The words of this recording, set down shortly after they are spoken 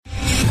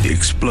The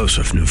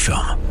explosive new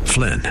film,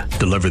 Flynn,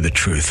 deliver the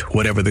truth,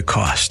 whatever the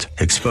cost,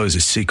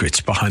 exposes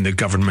secrets behind the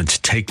government's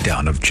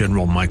takedown of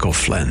General Michael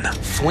Flynn.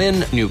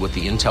 Flynn knew what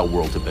the intel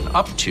world had been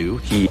up to.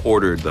 He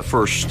ordered the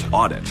first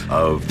audit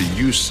of the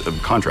use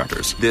of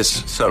contractors.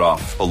 This set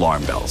off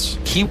alarm bells.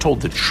 He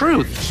told the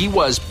truth. He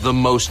was the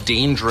most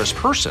dangerous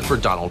person for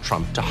Donald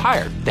Trump to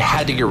hire. They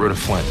had to get rid of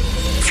Flynn.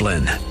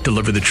 Flynn,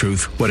 deliver the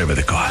truth, whatever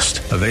the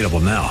cost. Available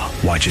now.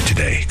 Watch it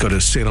today. Go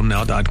to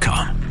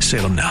salemnow.com.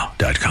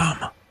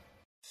 salemnow.com.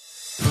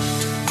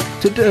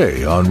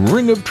 Today on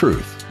Ring of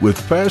Truth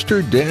with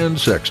Pastor Dan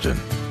Sexton.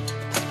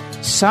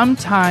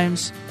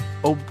 Sometimes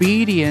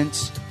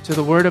obedience to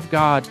the Word of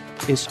God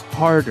is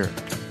harder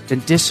than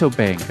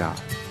disobeying God.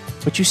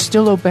 But you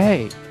still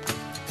obey.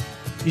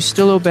 You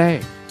still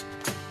obey.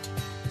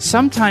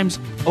 Sometimes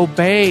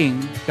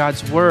obeying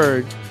God's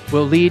Word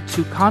will lead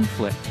to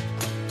conflict.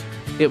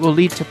 It will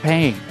lead to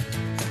pain.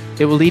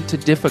 It will lead to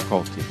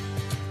difficulty.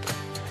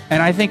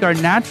 And I think our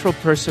natural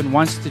person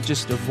wants to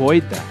just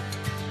avoid that.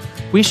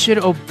 We should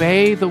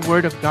obey the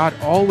Word of God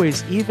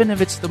always, even if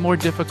it's the more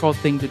difficult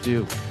thing to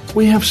do.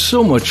 We have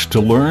so much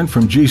to learn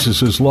from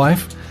Jesus'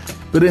 life,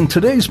 but in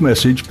today's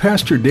message,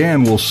 Pastor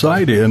Dan will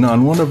side in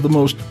on one of the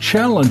most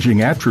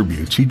challenging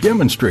attributes he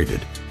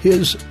demonstrated,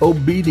 his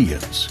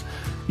obedience.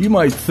 You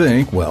might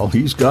think, well,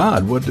 he's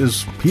God. What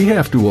does he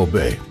have to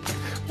obey?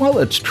 While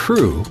it's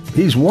true,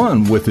 he's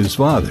one with his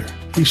Father.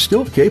 He's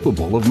still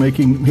capable of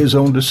making his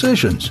own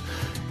decisions,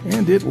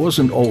 and it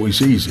wasn't always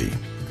easy.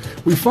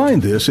 We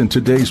find this in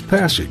today's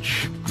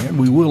passage, and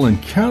we will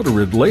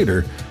encounter it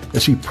later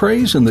as he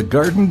prays in the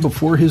garden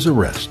before his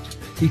arrest.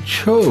 He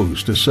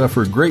chose to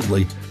suffer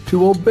greatly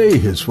to obey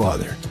his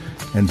Father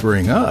and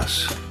bring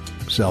us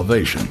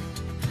salvation.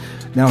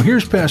 Now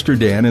here's Pastor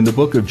Dan in the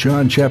book of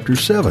John chapter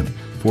 7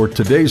 for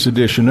today's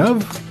edition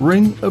of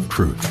Ring of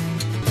Truth.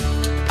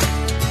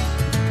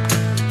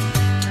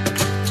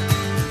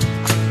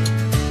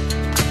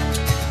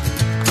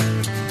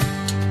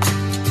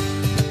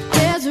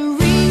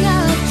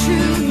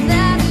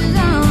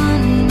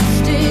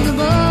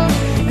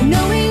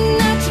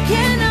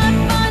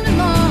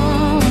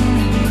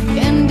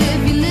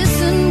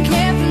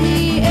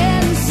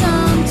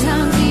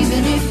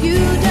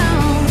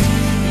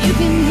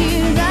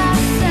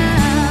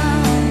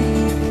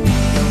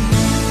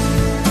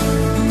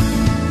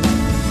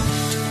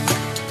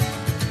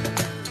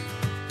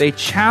 They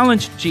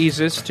challenged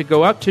Jesus to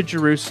go up to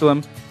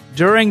Jerusalem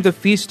during the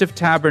Feast of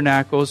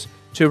Tabernacles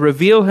to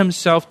reveal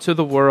himself to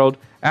the world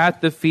at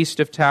the Feast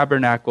of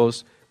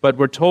Tabernacles, but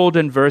we're told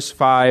in verse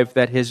 5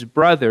 that his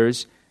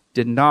brothers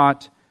did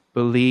not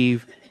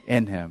believe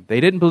in him. They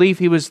didn't believe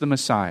he was the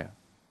Messiah.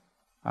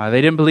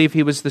 They didn't believe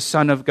he was the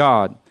Son of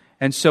God.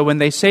 And so when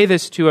they say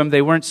this to him,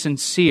 they weren't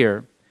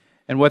sincere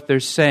in what they're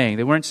saying.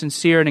 They weren't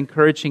sincere in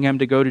encouraging him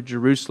to go to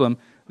Jerusalem.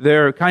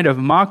 They're kind of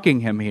mocking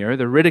him here.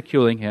 They're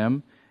ridiculing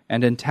him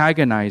and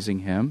antagonizing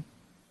him.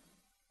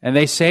 And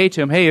they say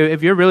to him, hey,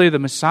 if you're really the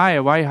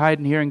Messiah, why are you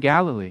hiding here in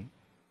Galilee?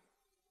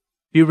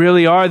 If you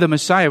really are the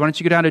Messiah, why don't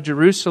you go down to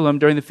Jerusalem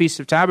during the Feast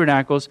of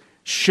Tabernacles,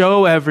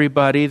 show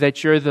everybody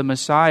that you're the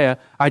Messiah.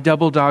 I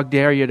double dog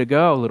dare you to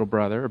go, little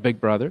brother or big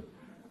brother,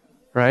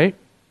 right?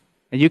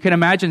 And you can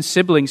imagine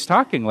siblings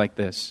talking like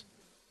this,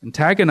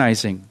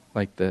 antagonizing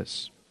like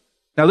this.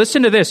 Now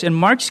listen to this. In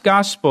Mark's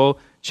Gospel,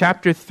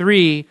 chapter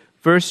 3,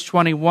 verse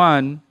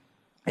 21,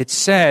 it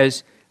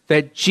says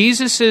that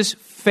Jesus'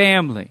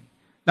 family,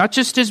 not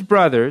just his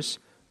brothers,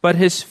 but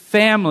his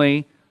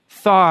family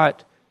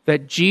thought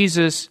that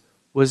Jesus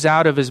was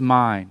out of his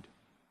mind.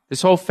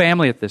 His whole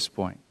family at this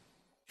point.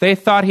 They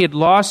thought he had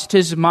lost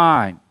his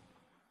mind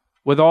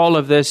with all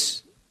of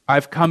this,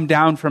 I've come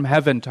down from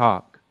heaven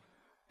talk,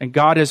 and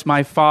God is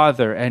my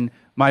Father, and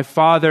my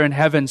Father in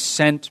heaven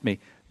sent me.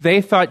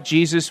 They thought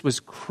Jesus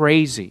was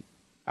crazy,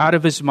 out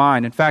of his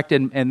mind. In fact,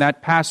 in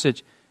that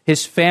passage,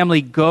 his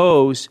family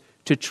goes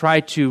to try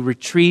to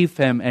retrieve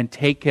him and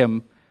take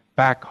him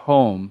back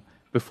home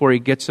before he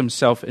gets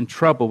himself in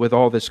trouble with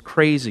all this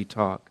crazy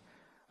talk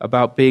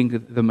about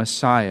being the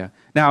Messiah.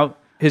 Now,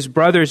 his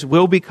brothers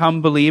will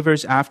become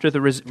believers after the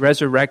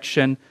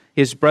resurrection.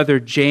 His brother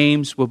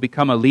James will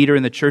become a leader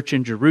in the church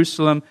in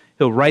Jerusalem.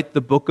 He'll write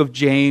the book of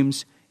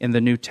James in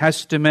the New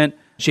Testament.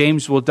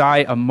 James will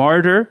die a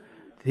martyr.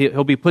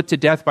 He'll be put to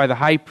death by the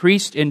high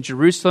priest in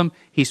Jerusalem.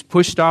 He's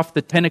pushed off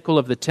the pinnacle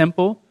of the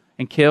temple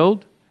and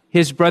killed.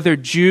 His brother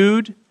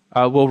Jude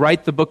will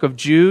write the book of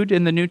Jude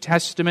in the New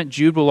Testament.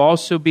 Jude will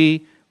also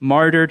be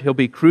martyred. He'll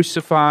be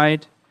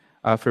crucified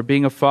for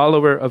being a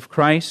follower of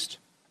Christ.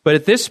 But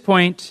at this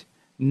point,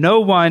 no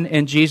one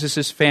in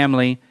Jesus'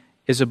 family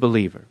is a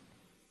believer.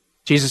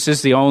 Jesus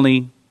is the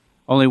only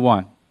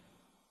one.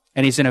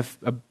 And he's in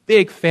a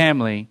big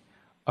family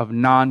of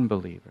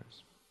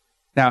non-believers.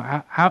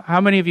 Now,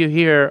 how many of you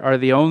here are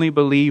the only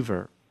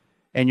believer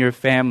in your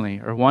family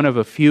or one of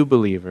a few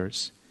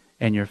believers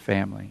in your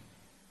family?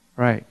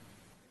 Right.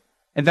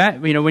 And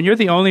that, when you're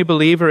the only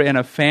believer in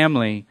a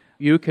family,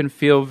 you can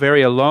feel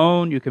very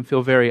alone. You can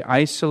feel very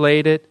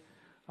isolated.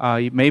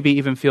 You maybe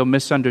even feel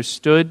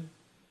misunderstood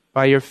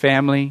by your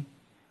family.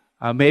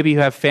 Maybe you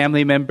have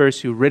family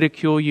members who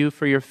ridicule you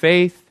for your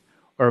faith,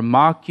 or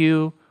mock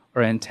you,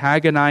 or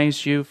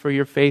antagonize you for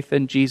your faith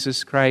in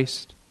Jesus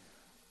Christ.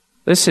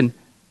 Listen,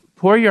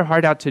 pour your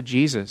heart out to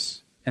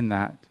Jesus in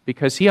that,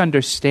 because he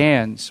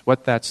understands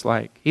what that's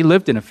like. He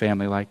lived in a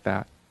family like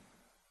that,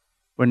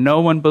 where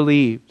no one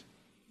believed,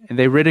 and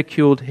they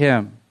ridiculed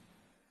him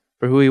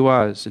for who he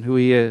was and who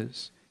he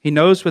is. He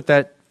knows what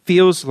that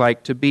feels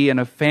like to be in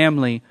a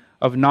family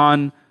of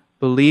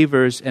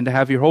non-believers and to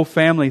have your whole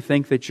family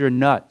think that you're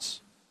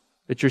nuts,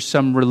 that you're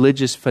some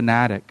religious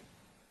fanatic.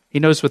 He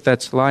knows what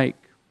that's like.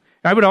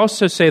 I would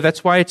also say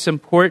that's why it's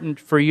important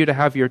for you to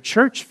have your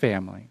church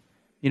family,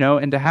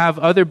 and to have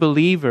other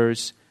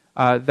believers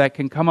that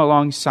can come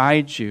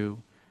alongside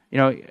you.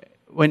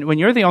 When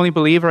you're the only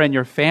believer in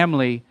your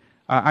family,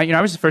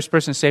 I was the first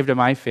person saved in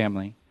my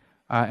family.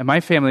 In my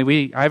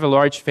family, I have a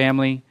large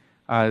family.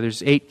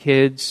 There's 8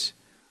 kids.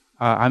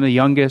 I'm the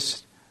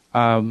youngest.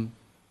 And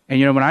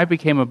when I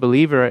became a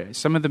believer,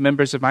 some of the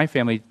members of my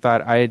family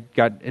thought I had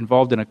got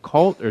involved in a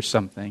cult or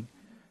something.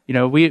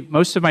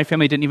 Most of my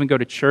family didn't even go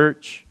to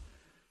church,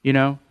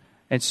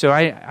 And so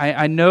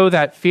I know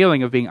that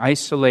feeling of being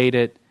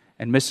isolated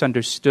and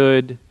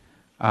misunderstood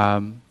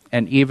and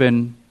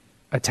even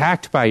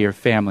attacked by your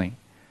family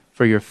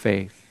for your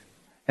faith.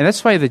 And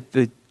that's why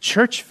the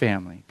church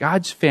family,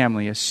 God's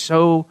family, is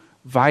so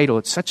vital.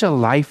 It's such a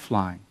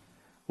lifeline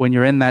when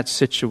you're in that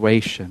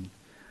situation.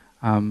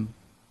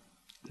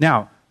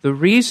 Now, the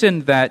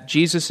reason that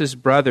Jesus'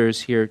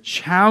 brothers here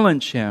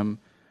challenge him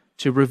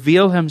to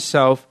reveal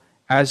himself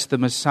as the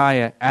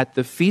Messiah at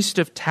the Feast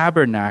of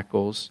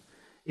Tabernacles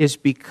is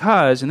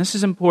because, and this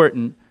is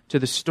important to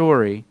the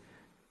story,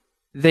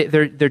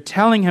 they're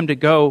telling him to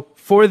go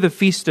for the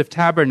Feast of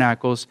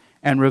Tabernacles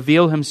and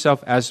reveal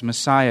himself as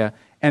Messiah.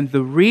 And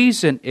the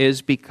reason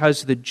is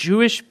because the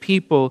Jewish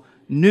people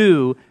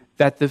knew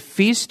that the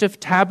Feast of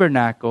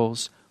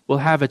Tabernacles will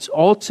have its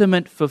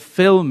ultimate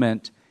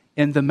fulfillment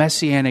in the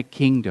Messianic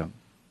kingdom.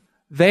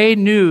 They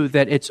knew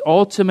that its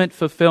ultimate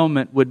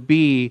fulfillment would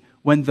be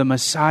when the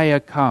Messiah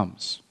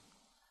comes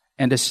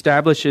and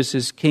establishes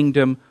his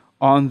kingdom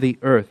on the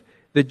earth.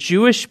 The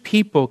Jewish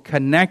people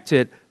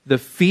connected the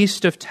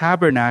Feast of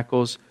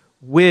Tabernacles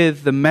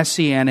with the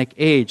Messianic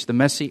age, the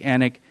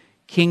Messianic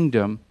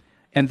kingdom.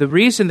 And the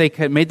reason they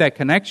made that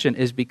connection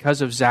is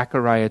because of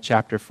Zechariah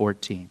chapter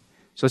 14.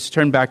 So let's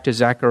turn back to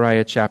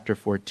Zechariah chapter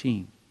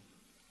 14.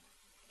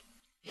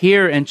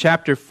 Here in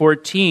chapter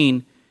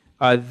 14,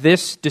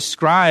 this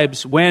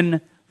describes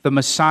when the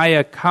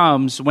Messiah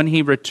comes, when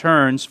he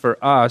returns for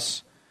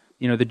us.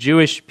 The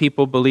Jewish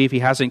people believe he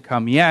hasn't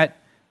come yet.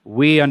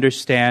 We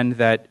understand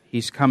that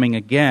he's coming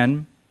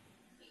again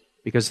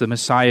because the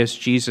Messiah is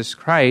Jesus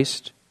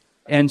Christ.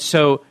 And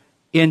so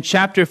in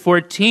chapter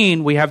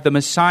 14, we have the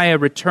Messiah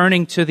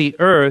returning to the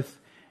earth.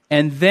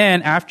 And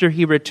then after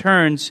he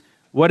returns,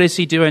 what does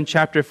he do in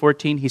chapter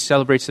 14? He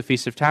celebrates the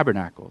Feast of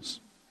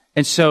Tabernacles.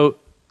 And so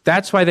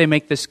that's why they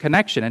make this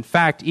connection. In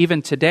fact,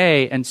 even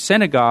today in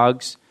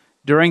synagogues,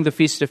 during the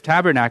Feast of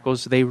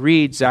Tabernacles, they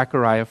read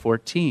Zechariah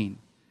 14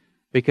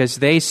 because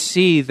they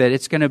see that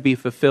it's going to be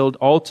fulfilled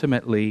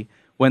ultimately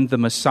when the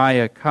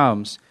Messiah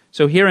comes.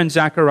 So here in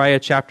Zechariah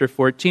chapter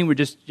 14, we're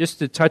just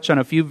to touch on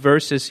a few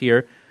verses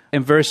here.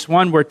 In verse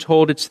 1, we're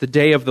told it's the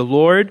day of the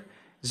Lord.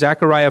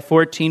 Zechariah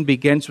 14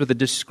 begins with a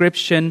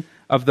description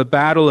of the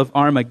battle of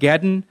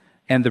Armageddon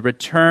and the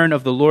return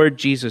of the Lord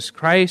Jesus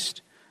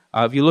Christ.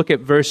 If you look at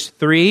verse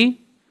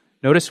 3,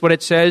 notice what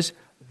it says.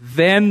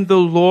 Then the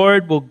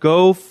Lord will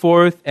go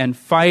forth and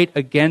fight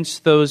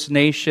against those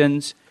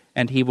nations,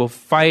 and he will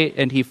fight,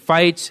 and he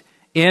fights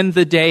in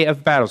the day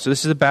of battle. So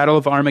this is the battle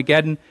of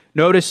Armageddon.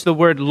 Notice the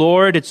word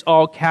Lord, it's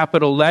all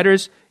capital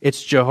letters.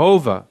 It's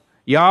Jehovah,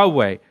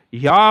 Yahweh.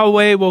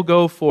 Yahweh will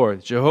go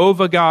forth.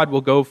 Jehovah God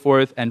will go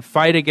forth and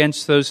fight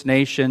against those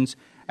nations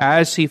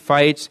as he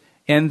fights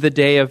in the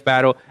day of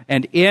battle.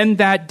 And in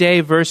that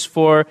day, verse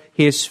 4,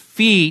 his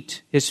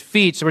feet,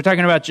 so we're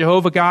talking about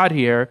Jehovah God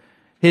here,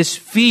 his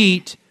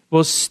feet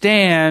will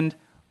stand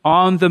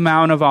on the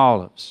Mount of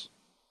Olives,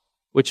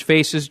 which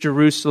faces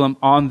Jerusalem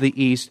on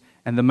the east.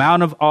 And the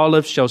Mount of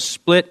Olives shall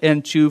split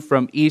in two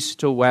from east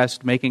to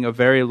west, making a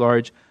very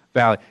large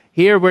valley.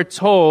 Here we're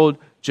told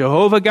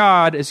Jehovah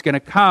God is going to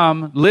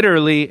come,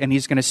 literally, and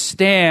he's going to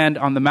stand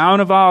on the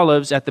Mount of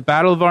Olives at the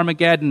Battle of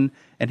Armageddon,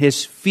 and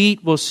his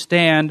feet will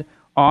stand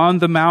on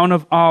the Mount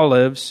of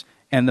Olives,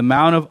 and the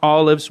Mount of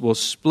Olives will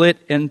split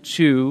in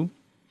two.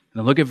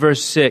 Now look at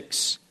verse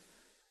 6.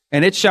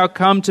 And it shall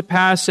come to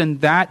pass in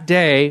that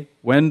day,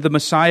 when the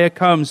Messiah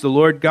comes, the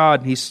Lord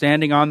God, and he's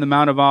standing on the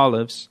Mount of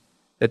Olives,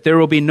 that there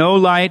will be no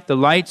light, the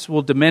lights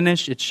will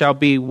diminish. It shall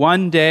be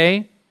one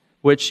day,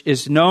 which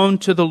is known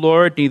to the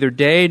Lord, neither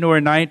day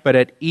nor night, but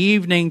at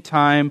evening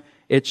time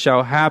it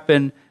shall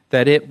happen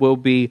that it will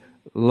be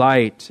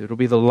light. It will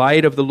be the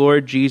light of the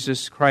Lord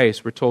Jesus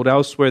Christ. We're told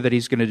elsewhere that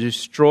he's going to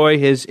destroy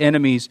his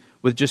enemies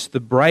with just the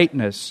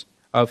brightness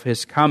of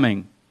his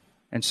coming.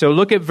 And so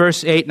look at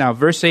verse 8 now.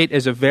 Verse 8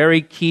 is a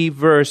very key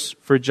verse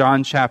for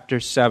John chapter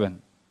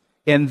 7.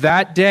 In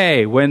that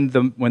day, when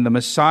the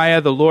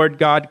Messiah, the Lord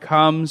God,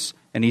 comes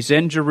and he's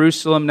in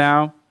Jerusalem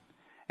now.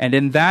 And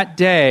in that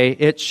day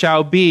it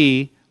shall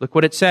be, look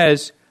what it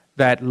says,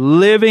 that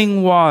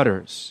living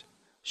waters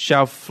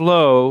shall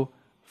flow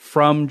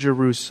from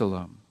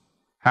Jerusalem.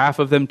 Half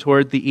of them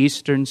toward the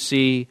eastern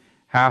sea,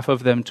 half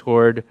of them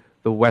toward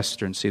the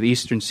western sea. The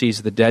eastern sea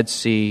is the Dead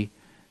Sea.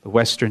 The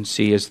western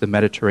sea is the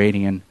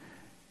Mediterranean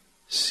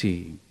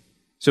Sea.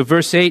 So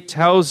verse 8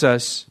 tells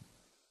us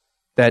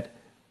that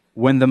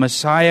when the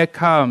Messiah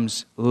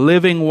comes,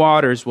 living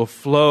waters will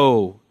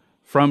flow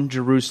from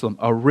Jerusalem.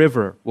 A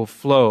river will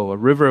flow, a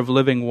river of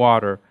living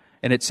water.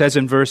 And it says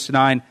in verse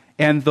 9,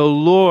 and the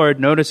Lord,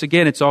 notice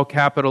again, it's all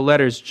capital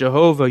letters,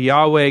 Jehovah,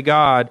 Yahweh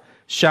God,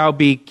 shall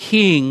be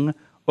king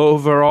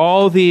over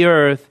all the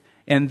earth.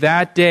 And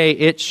that day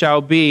it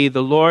shall be,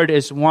 the Lord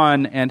is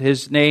one, and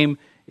his name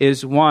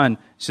is one.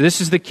 So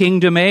this is the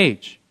kingdom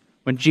age,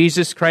 when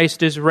Jesus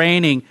Christ is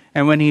reigning.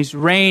 And when he's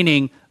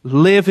reigning,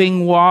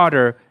 living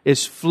water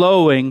is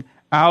flowing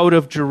out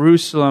of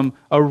Jerusalem,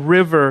 a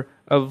river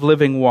of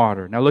living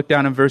water. Now look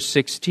down in verse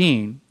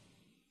 16.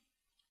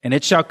 And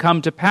it shall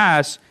come to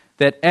pass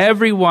that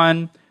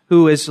everyone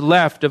who is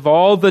left of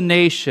all the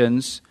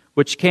nations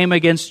which came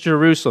against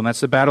Jerusalem, that's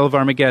the battle of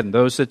Armageddon,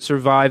 those that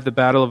survived the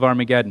battle of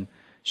Armageddon,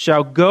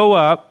 shall go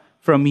up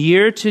from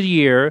year to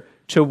year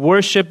to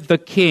worship the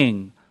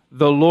King,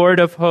 the Lord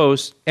of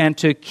hosts, and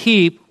to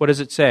keep, what does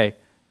it say?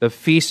 The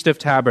Feast of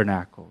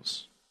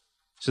Tabernacles.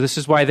 So this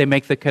is why they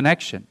make the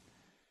connection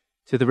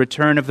to the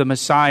return of the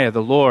Messiah,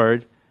 the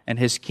Lord, and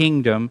his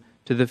kingdom,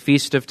 to the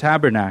Feast of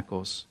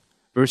Tabernacles.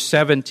 Verse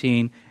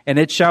 17, and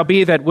it shall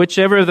be that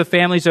whichever of the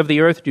families of the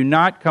earth do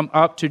not come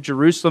up to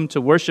Jerusalem to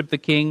worship the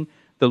King,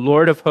 the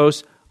Lord of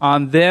hosts,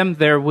 on them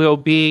there will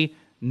be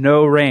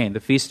no rain. The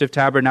Feast of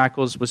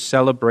Tabernacles is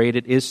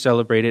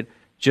celebrated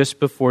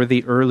just before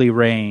the early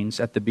rains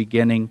at the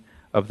beginning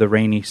of the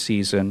rainy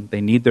season.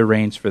 They need the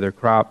rains for their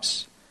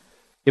crops.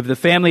 If the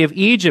family of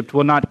Egypt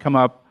will not come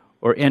up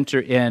or enter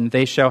in,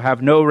 they shall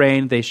have no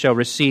rain. They shall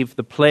receive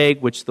the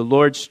plague which the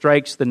Lord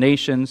strikes the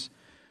nations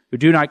who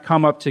do not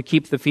come up to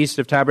keep the Feast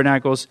of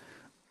Tabernacles.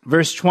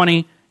 Verse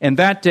 20, and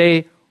that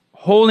day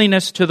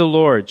holiness to the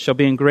Lord shall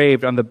be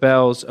engraved on the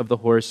bells of the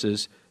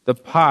horses. The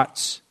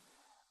pots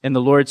in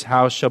the Lord's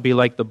house shall be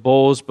like the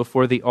bowls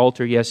before the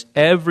altar. Yes,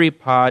 every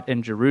pot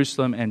in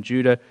Jerusalem and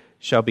Judah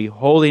shall be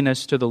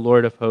holiness to the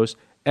Lord of hosts.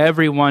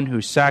 Everyone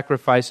who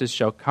sacrifices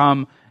shall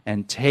come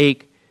and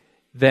take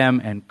them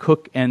and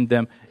cook in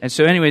them. And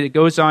so anyway, it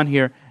goes on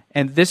here.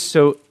 And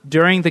so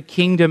during the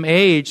kingdom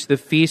age, the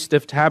Feast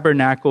of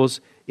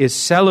Tabernacles is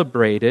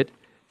celebrated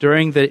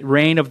during the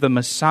reign of the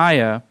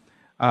Messiah.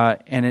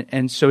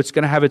 And so it's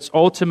going to have its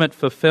ultimate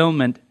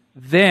fulfillment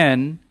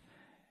then.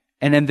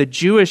 And in the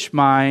Jewish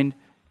mind,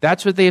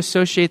 that's what they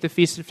associate the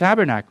Feast of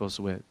Tabernacles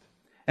with.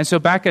 And so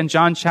back in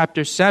John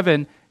chapter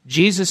 7,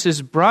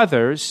 Jesus'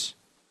 brothers,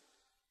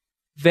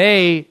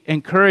 they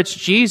encouraged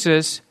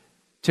Jesus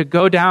to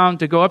go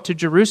up to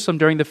Jerusalem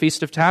during the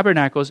Feast of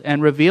Tabernacles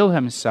and reveal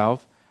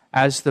himself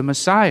as the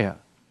Messiah.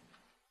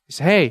 He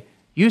said, hey,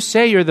 you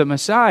say you're the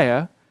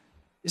Messiah.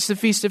 It's the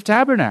Feast of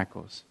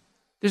Tabernacles.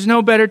 There's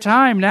no better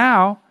time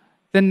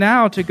than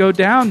now to go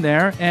down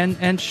there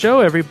and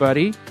show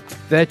everybody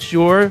that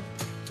you're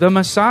the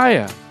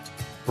Messiah.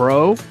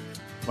 Bro,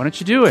 why don't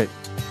you do it?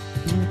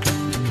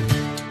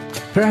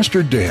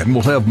 Pastor Dan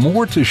will have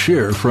more to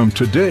share from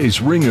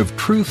today's Ring of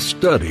Truth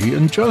study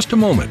in just a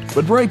moment.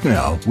 But right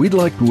now, we'd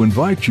like to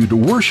invite you to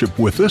worship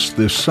with us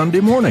this Sunday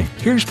morning.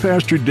 Here's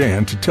Pastor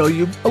Dan to tell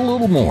you a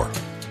little more.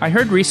 I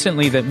heard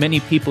recently that many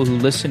people who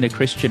listen to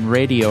Christian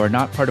radio are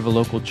not part of a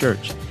local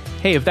church.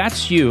 Hey, if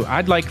that's you,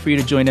 I'd like for you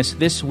to join us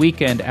this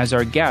weekend as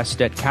our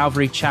guest at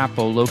Calvary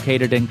Chapel,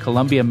 located in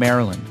Columbia,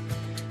 Maryland.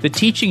 The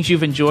teachings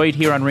you've enjoyed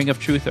here on Ring of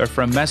Truth are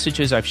from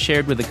messages I've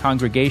shared with the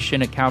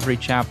congregation at Calvary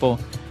Chapel.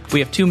 We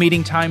have 2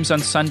 meeting times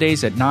on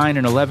Sundays at 9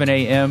 and 11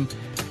 a.m.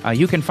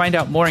 You can find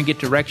out more and get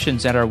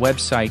directions at our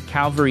website,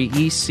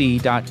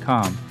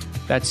 calvaryec.com.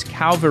 That's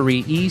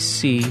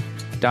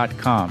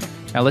calvaryec.com.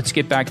 Now let's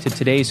get back to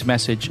today's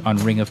message on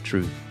Ring of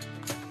Truth.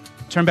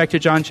 Turn back to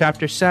John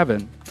chapter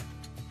 7.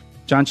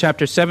 John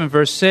chapter 7,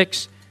 verse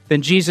 6.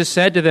 Then Jesus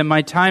said to them,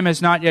 my time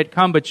has not yet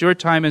come, but your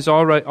time is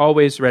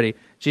always ready.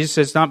 Jesus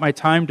says, not my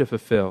time to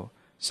fulfill.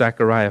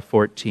 Zechariah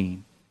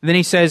 14. And then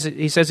he says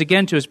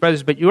again to his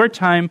brothers, but your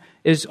time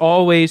is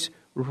always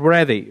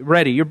ready.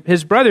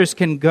 His brothers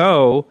can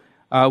go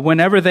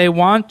whenever they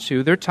want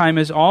to. Their time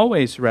is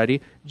always ready.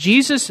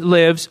 Jesus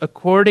lives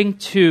according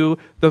to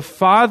the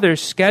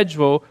Father's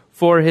schedule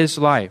for his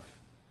life.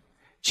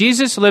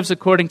 Jesus lives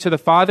according to the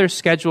Father's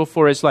schedule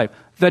for his life.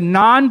 The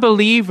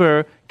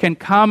non-believer can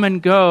come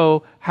and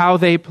go how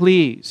they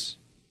please.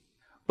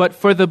 But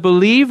for the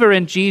believer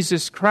in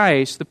Jesus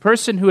Christ, the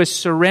person who has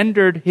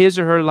surrendered his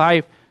or her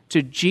life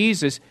to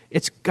Jesus,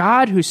 it's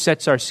God who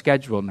sets our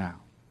schedule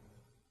now.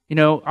 You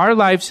know, our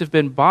lives have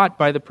been bought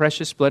by the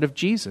precious blood of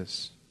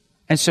Jesus.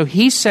 And so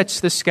he sets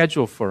the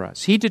schedule for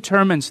us. He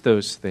determines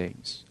those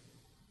things.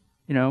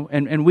 You know,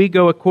 and we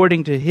go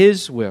according to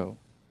his will.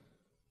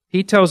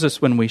 He tells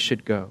us when we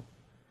should go.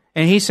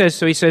 And he says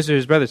to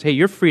his brothers, hey,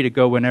 you're free to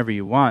go whenever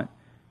you want.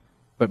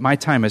 but my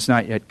time has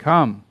not yet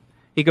come.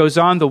 He goes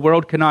on, the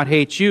world cannot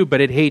hate you,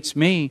 but it hates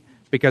me,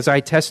 because I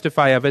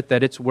testify of it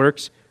that its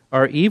works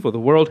are evil. The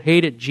world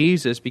hated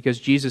Jesus because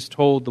Jesus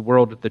told the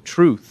world the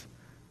truth.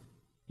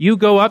 You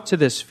go up to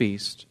this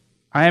feast.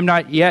 I am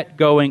not yet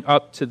going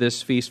up to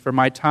this feast, for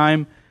my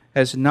time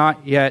has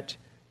not yet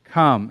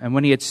come. And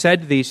when he had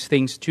said these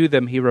things to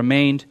them, he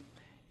remained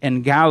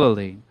in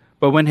Galilee.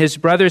 But when his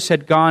brothers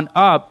had gone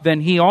up, then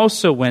he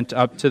also went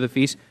up to the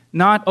feast,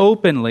 not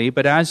openly,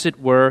 but as it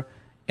were,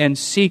 in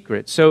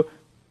secret. So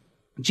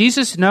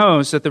Jesus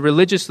knows that the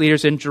religious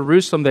leaders in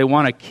Jerusalem, they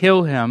want to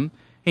kill him.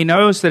 He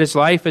knows that his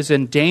life is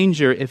in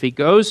danger if he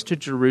goes to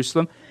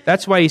Jerusalem.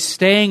 That's why he's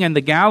staying in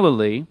the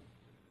Galilee.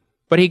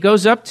 But he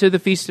goes up to the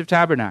Feast of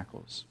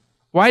Tabernacles.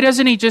 Why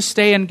doesn't he just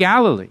stay in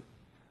Galilee?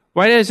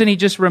 Why doesn't he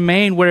just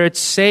remain where it's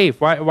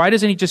safe? Why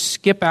doesn't he just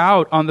skip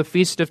out on the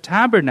Feast of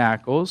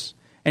Tabernacles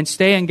and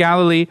stay in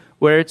Galilee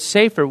where it's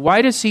safer?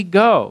 Why does he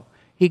go?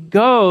 He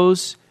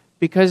goes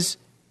because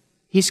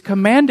he's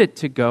commanded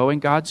to go in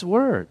God's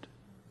Word.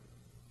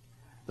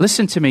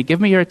 Listen to me.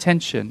 Give me your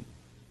attention.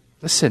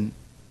 Listen.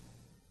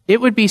 It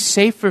would be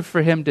safer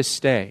for him to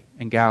stay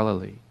in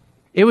Galilee.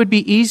 It would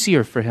be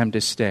easier for him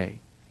to stay.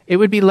 It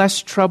would be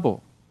less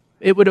trouble.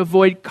 It would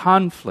avoid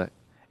conflict.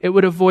 It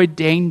would avoid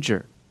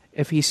danger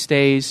if he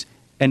stays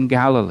in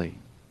Galilee.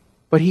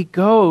 But he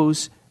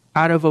goes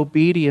out of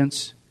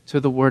obedience to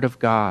the Word of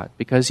God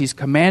because he's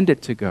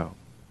commanded to go.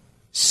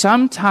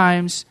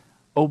 Sometimes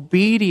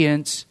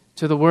obedience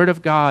to the Word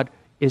of God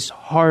is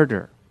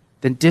harder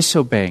than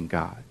disobeying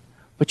God.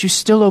 But you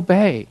still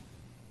obey.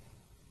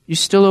 You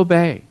still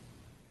obey.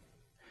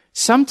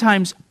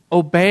 Sometimes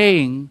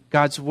obeying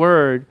God's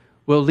Word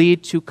will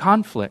lead to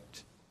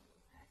conflict.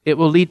 It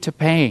will lead to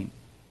pain.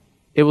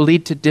 It will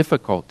lead to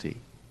difficulty.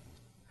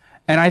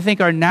 And I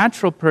think our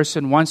natural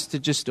person wants to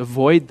just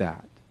avoid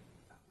that.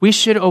 We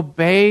should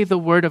obey the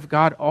Word of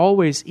God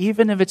always,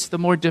 even if it's the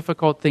more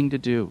difficult thing to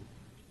do.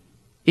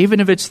 Even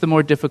if it's the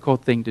more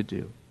difficult thing to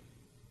do.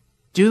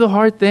 Do the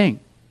hard thing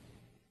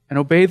and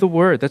obey the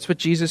Word. That's what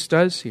Jesus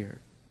does here.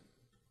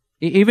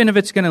 Even if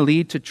it's going to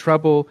lead to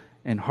trouble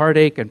and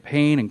heartache and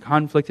pain and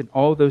conflict and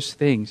all those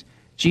things,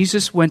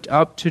 Jesus went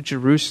up to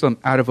Jerusalem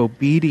out of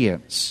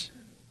obedience.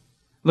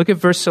 Look at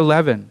verse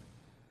 11.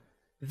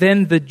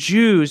 Then the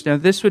Jews, now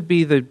this would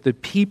be the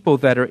people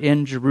that are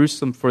in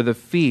Jerusalem for the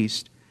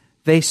feast,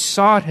 they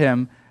sought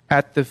him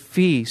at the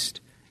feast,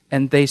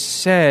 and they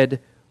said,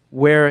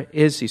 where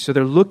is he? So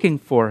they're looking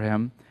for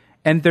him,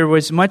 and there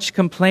was much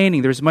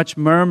complaining, there was much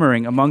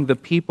murmuring among the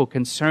people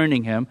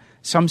concerning him.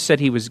 Some said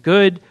he was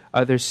good,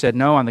 others said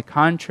no, on the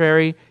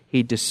contrary,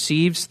 he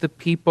deceives the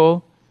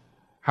people.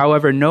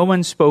 However, no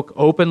one spoke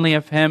openly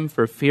of him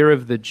for fear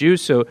of the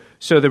Jews. So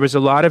there was a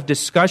lot of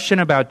discussion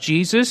about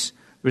Jesus.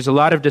 There was a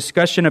lot of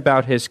discussion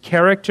about his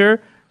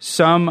character.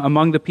 Some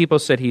among the people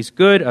said he's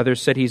good.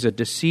 Others said he's a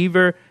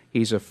deceiver.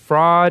 He's a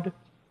fraud.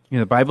 You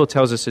know, the Bible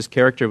tells us his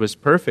character was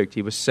perfect.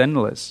 He was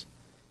sinless.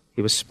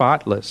 He was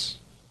spotless.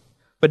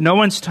 But no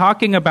one's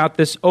talking about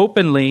this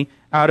openly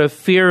out of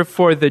fear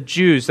for the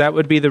Jews. That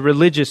would be the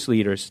religious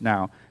leaders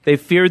now. They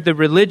feared the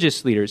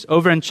religious leaders.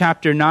 Over in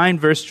chapter 9,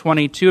 verse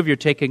 22, if you're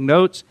taking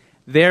notes,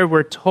 there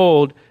we're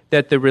told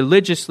that the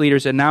religious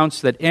leaders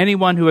announced that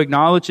anyone who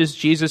acknowledges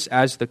Jesus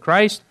as the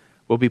Christ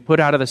will be put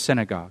out of the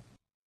synagogue.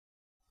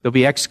 They'll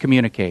be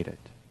excommunicated.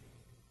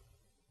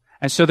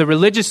 And so the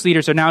religious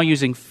leaders are now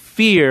using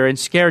fear and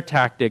scare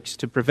tactics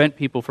to prevent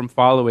people from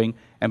following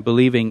and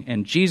believing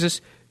in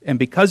Jesus. And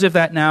because of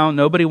that now,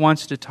 nobody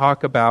wants to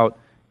talk about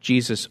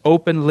Jesus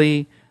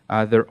openly.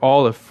 They're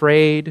all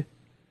afraid.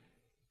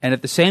 And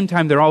at the same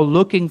time, they're all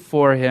looking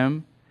for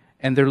him.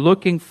 And they're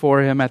looking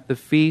for him at the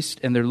feast.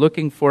 And they're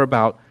looking for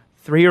about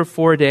 3 or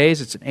 4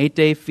 days. It's an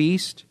 8-day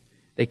feast.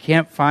 They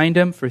can't find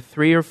him for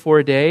 3 or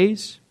 4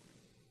 days.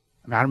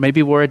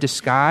 Maybe wore a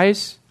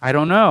disguise. I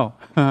don't know.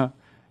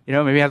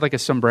 Maybe had like a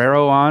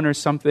sombrero on or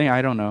something.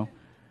 I don't know.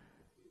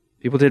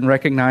 People didn't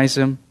recognize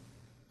him.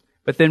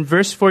 But then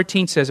verse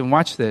 14 says, and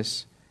watch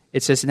this,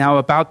 it says, now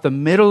about the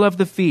middle of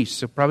the feast,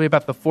 so probably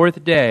about the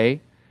 4th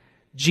day,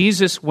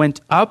 Jesus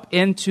went up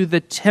into the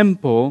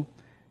temple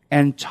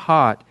and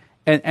taught.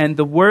 And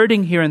the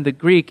wording here in the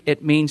Greek,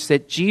 it means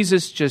that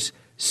Jesus just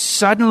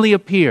suddenly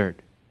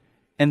appeared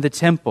in the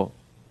temple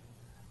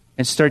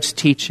and starts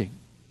teaching,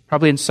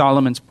 probably in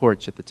Solomon's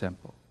porch at the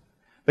temple.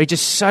 But he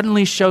just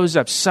suddenly shows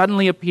up,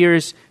 suddenly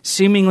appears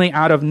seemingly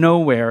out of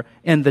nowhere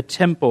in the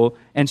temple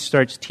and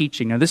starts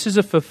teaching. Now, this is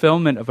a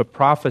fulfillment of a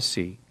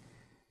prophecy.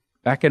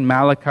 Back in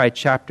Malachi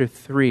chapter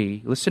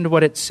 3, listen to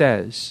what it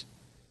says.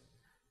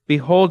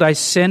 Behold, I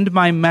send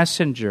my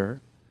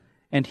messenger,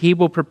 and he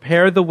will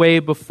prepare the way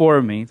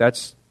before me.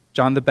 That's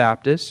John the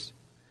Baptist.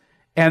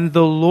 And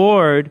the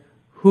Lord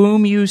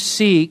whom you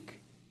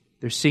seek,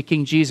 they're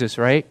seeking Jesus,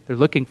 right? They're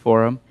looking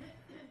for him.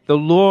 The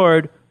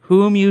Lord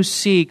whom you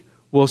seek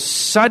will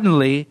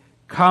suddenly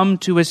come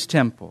to his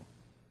temple,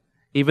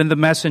 even the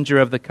messenger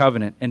of the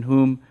covenant in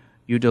whom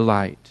you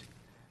delight.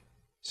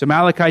 So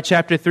Malachi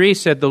chapter 3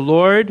 said, the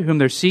Lord whom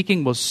they're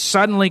seeking will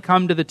suddenly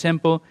come to the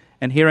temple,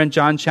 And here in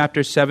John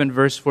chapter 7,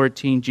 verse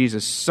 14,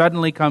 Jesus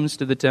suddenly comes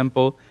to the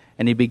temple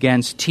and he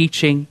begins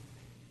teaching.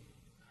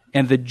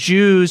 And the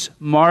Jews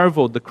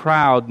marveled, the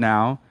crowd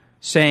now,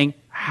 saying,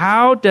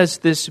 "How does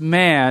this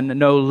man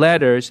know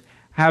letters,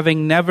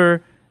 having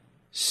never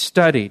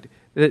studied?"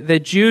 The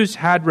Jews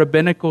had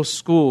rabbinical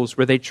schools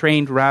where they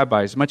trained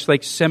rabbis, much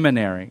like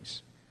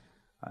seminaries.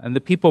 And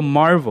the people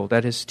marveled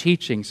at his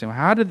teaching, saying,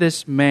 "How did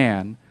this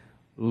man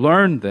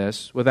learn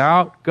this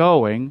without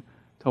going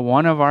to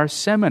one of our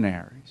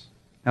seminaries?"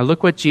 Now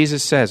look what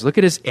Jesus says. Look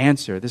at his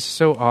answer. This is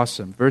so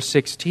awesome. Verse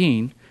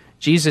 16,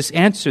 Jesus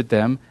answered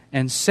them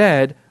and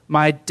said,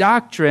 "My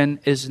doctrine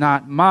is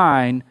not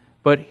mine,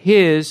 but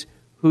his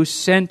who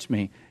sent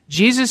me."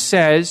 Jesus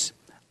says,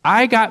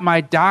 I got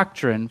my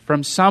doctrine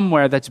from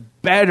somewhere that's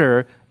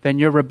better than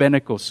your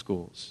rabbinical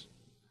schools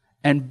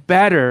and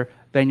better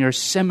than your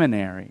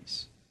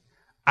seminaries.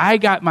 I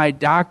got my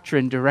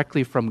doctrine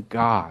directly from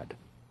God,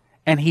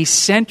 and he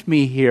sent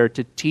me here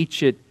to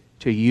teach it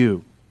to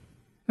you.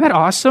 Isn't that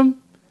awesome?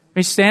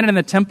 He's standing in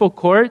the temple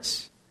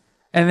courts,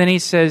 and then he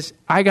says,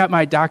 I got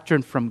my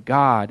doctrine from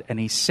God, and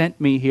he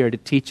sent me here to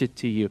teach it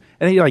to you.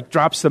 And then he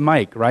drops the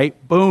mic, right?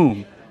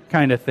 Boom,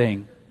 kind of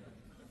thing.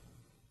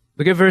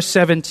 Look at verse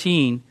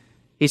 17.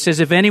 He says,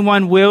 if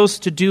anyone wills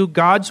to do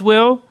God's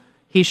will,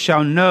 he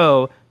shall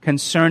know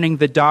concerning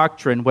the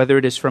doctrine, whether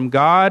it is from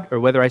God or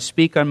whether I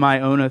speak on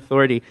my own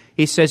authority.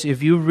 He says,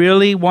 if you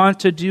really want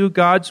to do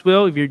God's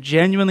will, if you're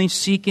genuinely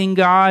seeking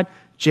God,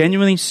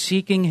 genuinely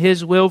seeking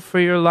his will for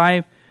your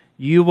life,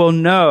 you will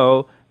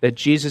know that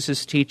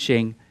Jesus'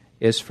 teaching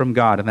is from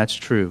God, and that's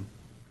true.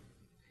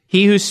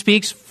 He who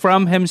speaks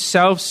from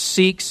himself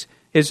seeks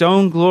his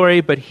own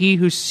glory, but he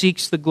who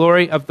seeks the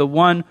glory of the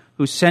one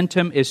who sent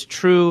him is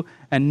true,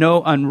 and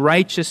no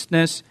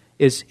unrighteousness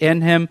is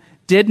in him.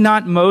 Did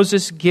not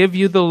Moses give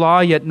you the law,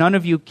 yet none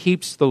of you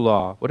keeps the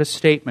law? What a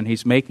statement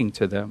he's making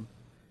to them.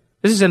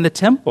 This is in the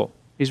temple.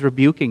 He's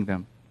rebuking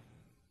them.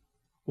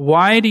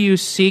 Why do you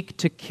seek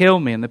to kill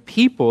me? And the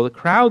people, the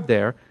crowd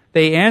there,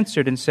 they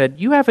answered and said,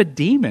 you have a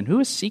demon. Who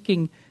is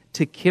seeking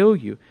to kill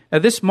you? Now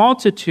this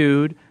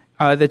multitude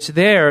that's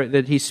there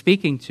that he's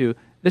speaking to,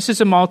 this is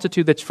a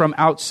multitude that's from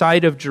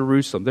outside of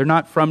Jerusalem. They're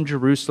not from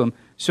Jerusalem.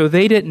 So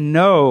they didn't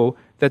know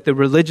that the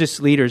religious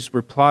leaders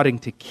were plotting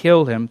to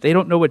kill him. They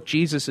don't know what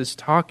Jesus is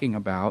talking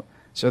about.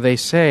 So they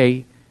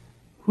say,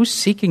 who's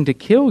seeking to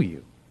kill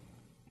you?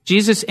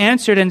 Jesus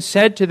answered and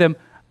said to them,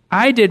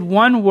 I did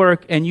one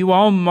work and you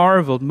all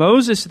marveled.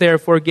 Moses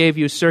therefore gave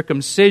you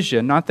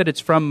circumcision, not that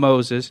it's from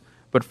Moses,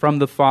 but from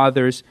the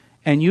fathers,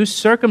 and you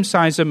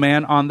circumcise a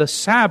man on the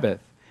Sabbath.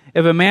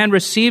 If a man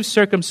receives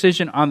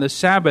circumcision on the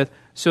Sabbath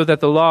so that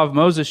the law of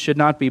Moses should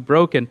not be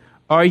broken,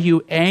 are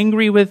you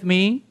angry with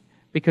me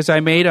because I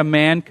made a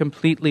man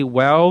completely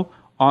well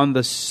on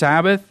the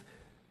Sabbath?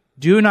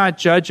 Do not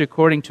judge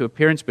according to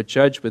appearance, but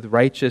judge with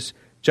righteous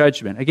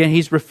judgment. Again,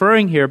 he's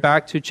referring here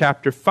back to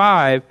chapter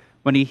 5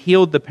 when he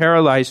healed the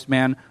paralyzed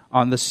man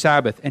on the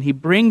Sabbath. And he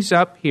brings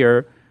up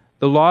here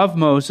the law of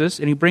Moses,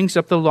 and he brings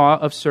up the law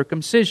of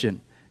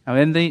circumcision. Now,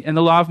 in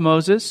the law of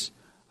Moses,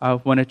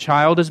 when a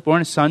child is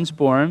born, a son's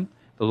born,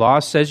 the law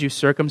says you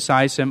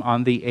circumcise him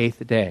on the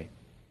 8th day.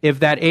 If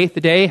that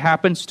 8th day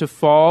happens to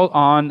fall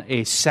on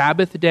a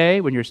Sabbath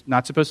day, when you're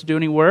not supposed to do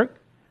any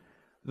work,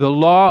 the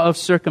law of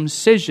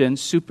circumcision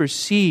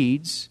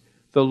supersedes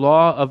the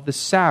law of the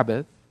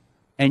Sabbath,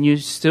 and you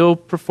still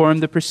perform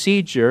the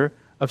procedure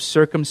of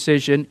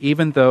circumcision,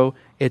 even though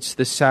it's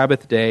the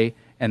Sabbath day,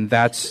 and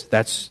that's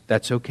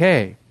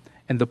okay.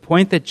 And the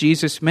point that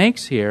Jesus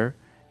makes here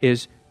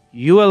is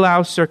you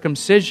allow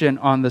circumcision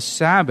on the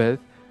Sabbath,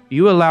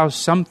 you allow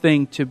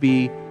something to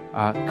be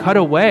cut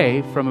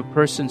away from a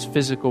person's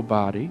physical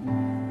body,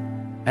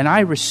 and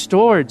I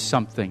restored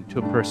something to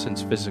a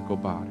person's physical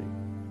body,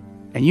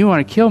 and you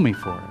want to kill me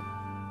for it.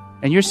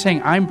 And you're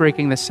saying I'm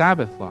breaking the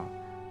Sabbath law.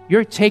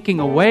 You're taking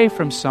away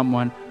from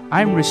someone,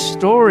 I'm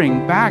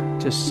restoring back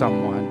to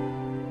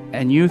someone,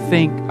 and you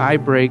think I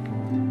break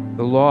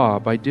the law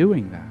by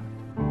doing that.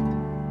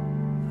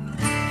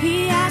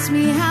 He asked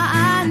me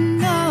how I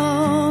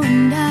know,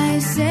 and I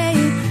say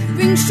it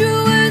rings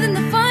truer than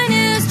the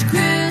finest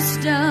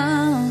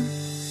crystal.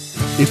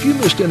 If you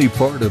missed any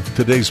part of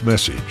today's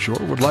message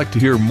or would like to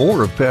hear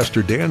more of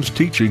Pastor Dan's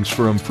teachings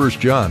from 1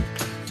 John,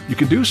 you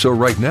can do so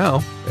right now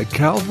at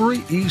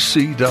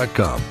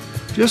calvaryec.com.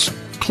 Just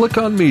click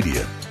on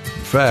Media.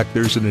 In fact,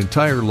 there's an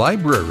entire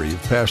library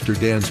of Pastor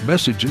Dan's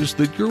messages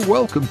that you're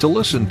welcome to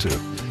listen to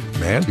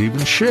and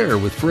even share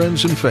with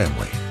friends and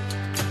family.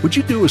 Would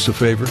you do us a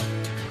favor?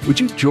 Would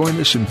you join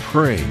us in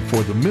praying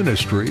for the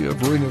ministry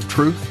of Ring of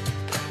Truth?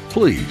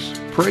 Please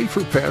pray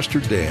for Pastor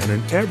Dan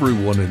and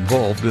everyone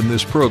involved in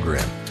this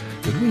program,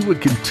 that we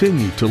would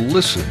continue to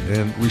listen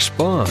and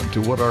respond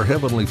to what our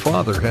Heavenly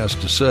Father has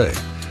to say.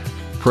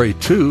 Pray,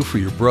 too, for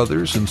your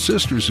brothers and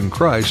sisters in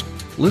Christ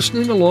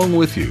listening along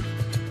with you,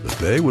 that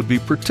they would be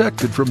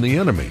protected from the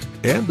enemy,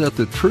 and that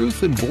the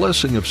truth and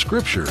blessing of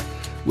Scripture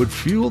would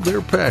fuel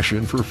their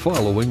passion for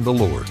following the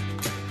Lord.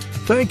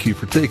 Thank you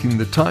for taking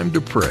the time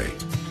to pray.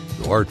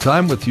 Though our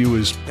time with you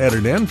is at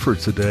an end for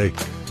today,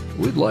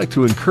 we'd like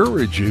to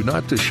encourage you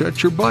not to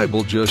shut your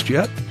Bible just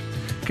yet.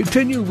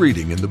 Continue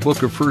reading in the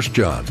book of 1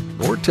 John,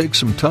 or take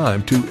some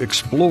time to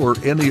explore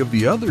any of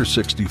the other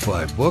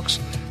 65 books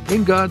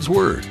in God's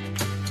Word.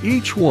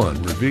 Each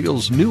one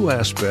reveals new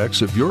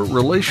aspects of your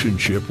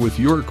relationship with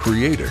your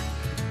Creator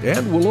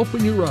and will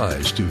open your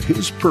eyes to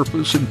His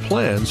purpose and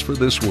plans for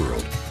this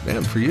world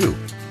and for you.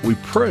 We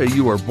pray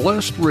you are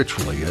blessed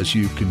richly as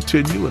you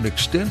continue an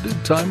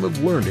extended time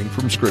of learning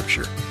from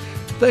Scripture.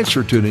 Thanks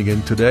for tuning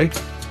in today,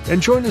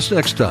 and join us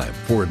next time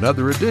for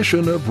another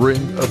edition of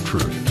Ring of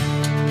Truth.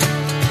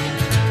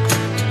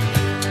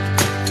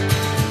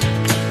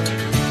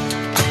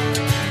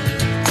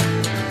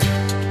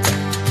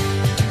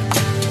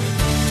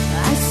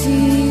 I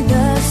see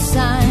the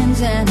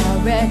signs and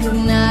I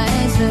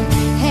recognize the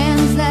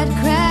hands that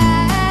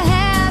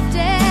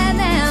crafted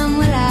them.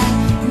 Well, I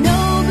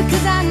know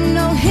because I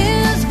know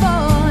His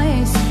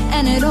voice,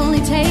 and it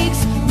only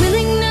takes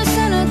willingness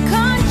and a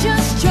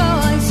conscious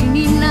choice. You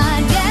need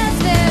not guess,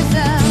 there's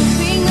a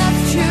ring of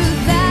truth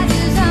that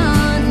is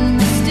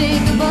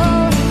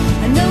unmistakable,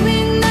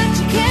 knowing that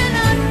you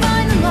cannot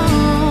find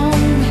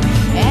alone.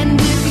 And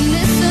if you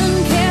listen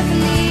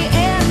carefully,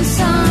 and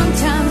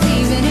sometimes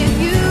even if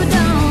you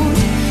don't,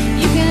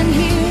 you can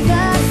hear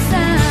the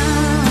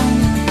sound.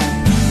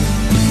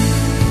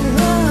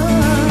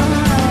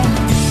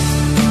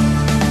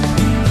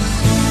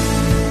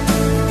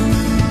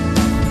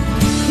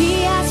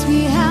 He asked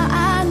me how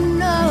I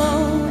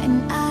know,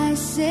 and I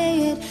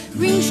say it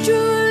rings true.